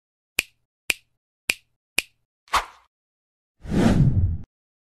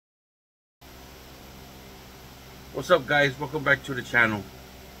What's up, guys? Welcome back to the channel.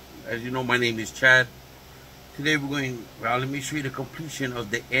 As you know, my name is Chad. Today we're going, well, let me show you the completion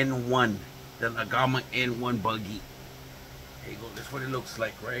of the N1, the Agama N1 buggy. There you go. That's what it looks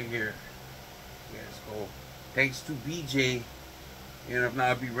like right here. Yes, go. Thanks to BJ, and if not,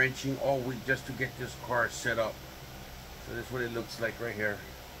 I'll be wrenching all week just to get this car set up. So that's what it looks like right here.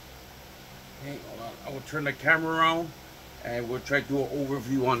 Okay, hold on. I will turn the camera around and we'll try to do an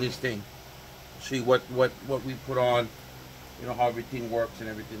overview on this thing. See what we put on, you know, how everything works and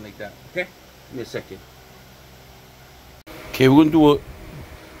everything like that. Okay, give me a second. Okay, we're gonna do a,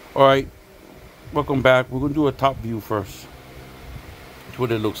 all right, welcome back. We're gonna do a top view first. That's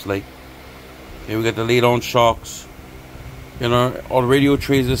what it looks like. Okay, we got the laid on shocks, you know, all the radio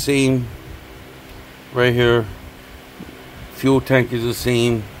trays the same right here. Fuel tank is the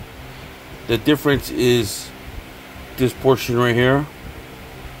same. The difference is this portion right here,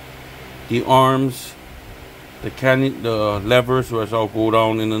 the arms, the levers, which I'll go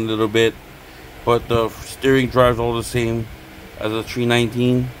down in a little bit, but the steering drive's all the same as a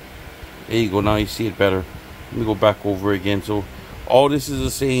 319. There you go. Now you see it better. Let me go back over again. So all this is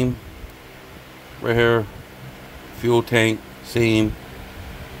the same right here. Fuel tank same,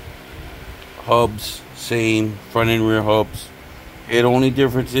 hubs same, front and rear hubs. The only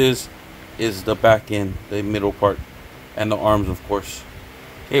difference is the back end, the middle part, and the arms, of course.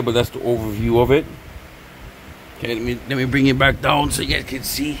 Okay, but that's the overview of it. Okay, let me bring it back down so you guys can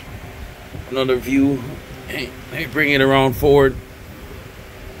see another view. Okay, let me bring it around forward.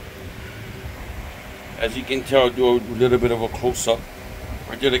 As you can tell, I'll do a little bit of a close-up.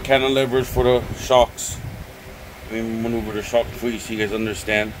 Right there, the cantilevers for the shocks. Let me maneuver the shock for you so you guys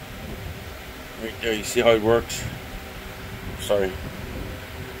understand. Right there, you see how it works? Sorry.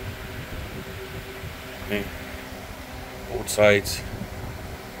 Okay, both sides.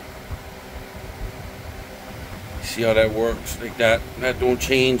 See how that works, like that. That don't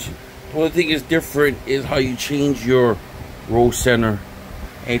change. The only thing is different is how you change your roll center.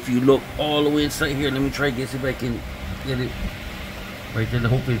 And if you look all the way inside here, let me try to get it back in. Get it right there.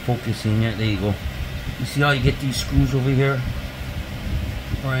 Hopefully focusing. Yeah, there you go. You see how you get these screws over here?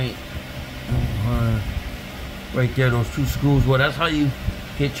 Right. Right there, those two screws. Well, that's how you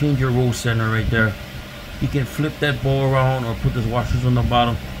can change your roll center right there. You can flip that ball around or put those washers on the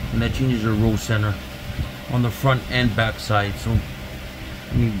bottom, and that changes your roll center on the front and back side. So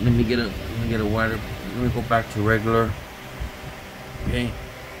let me get a wider. Let me go back to regular. Okay,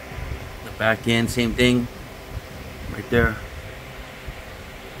 the back end, same thing right there.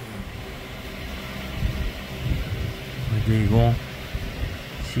 Right there you go.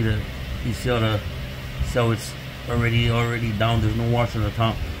 See the, you see how it's already down. There's no washer on the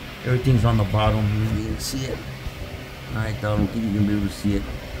top. Everything's on the bottom. You can see it. Alright, I don't think you can be able to see it.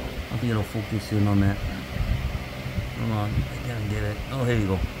 I think it'll focus in on that. Hold on, I can't get it. Oh, here you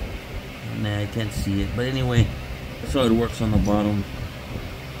go. Nah, I can't see it. But anyway, that's how it works on the bottom.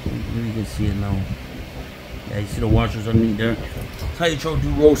 Maybe you can see it now. Yeah, you see the washers underneath there. That's how you try to do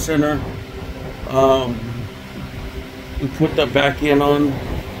roll center. We put the back end on.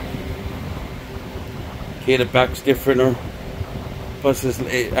 Okay, the back's different. Plus,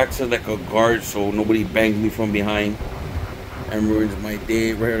 it acts as like a guard so nobody bangs me from behind and ruins my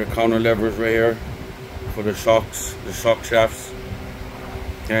day. Right here, the counter levers right here for the shocks, the shock shafts.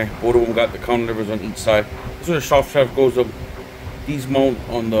 Okay, both of them got the counter levers on each side. This is where the shock shaft goes up. These mount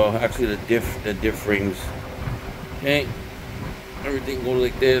on the diff rings. Okay, everything goes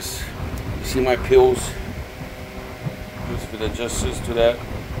like this. You see my pills. Just for the adjusters to that.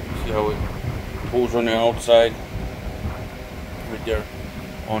 See how it pulls on the outside. Right there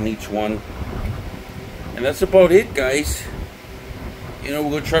on each one. And that's about it, guys. You know,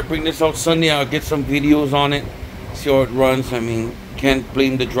 we're gonna try to bring this out Sunday. I'll get some videos on it, see how it runs. I mean, can't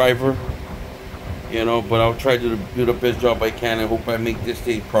blame the driver, you know, but I'll try to do the best job I can. I hope I make this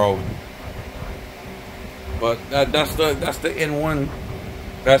day proud. But that's the N1.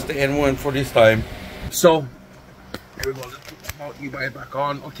 That's the N1 for this time. So here we go. Let's put you guys back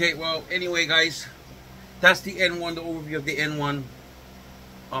on. Okay, well, anyway, guys, that's the N1, the overview of the N1.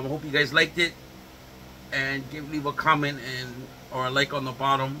 I hope you guys liked it, and leave a comment or a like on the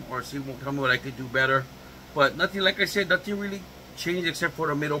bottom, or tell me what I could do better. But nothing, like I said, nothing really changed except for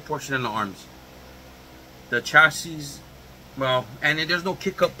the middle portion and the arms. The chassis, well, and then there's no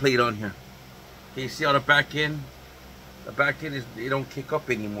kick-up plate on here. Okay, you see how the back end is, they don't kick up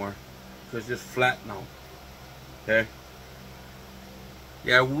anymore, so it's just flat now. Okay.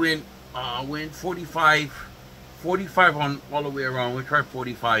 Yeah, we went 45 on all the way around. We tried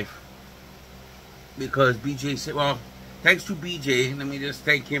 45 because BJ said, well, thanks to BJ, let me just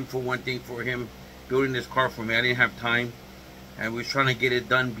thank him for one thing for him building this car for me. I didn't have time, and we was trying to get it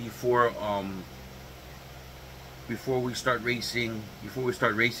done before we start racing. Before we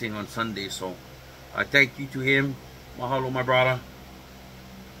start racing on Sunday. So I thank you to him. Mahalo, my brother.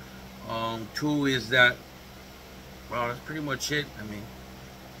 Two is that, well, that's pretty much it. I mean,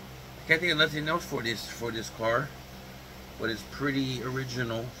 I can't think of nothing else for this car, but it's pretty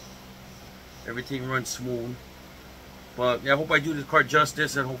original. Everything runs smooth. But yeah, I hope I do this car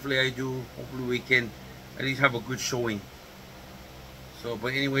justice, and hopefully I do. Hopefully we can at least have a good showing. So,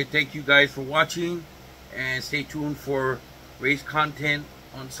 but anyway, thank you guys for watching, and stay tuned for race content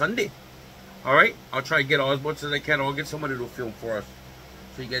on Sunday. All right, I'll try to get as much as I can. I'll get somebody to film for us,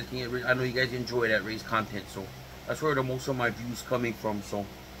 so you guys can get. I know you guys enjoy that race content, so that's where most of my views coming from. So,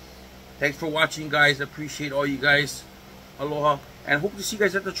 thanks for watching, guys. Appreciate all you guys. Aloha, and hope to see you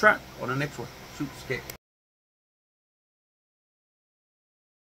guys at the track on the next one. Shoots, okay.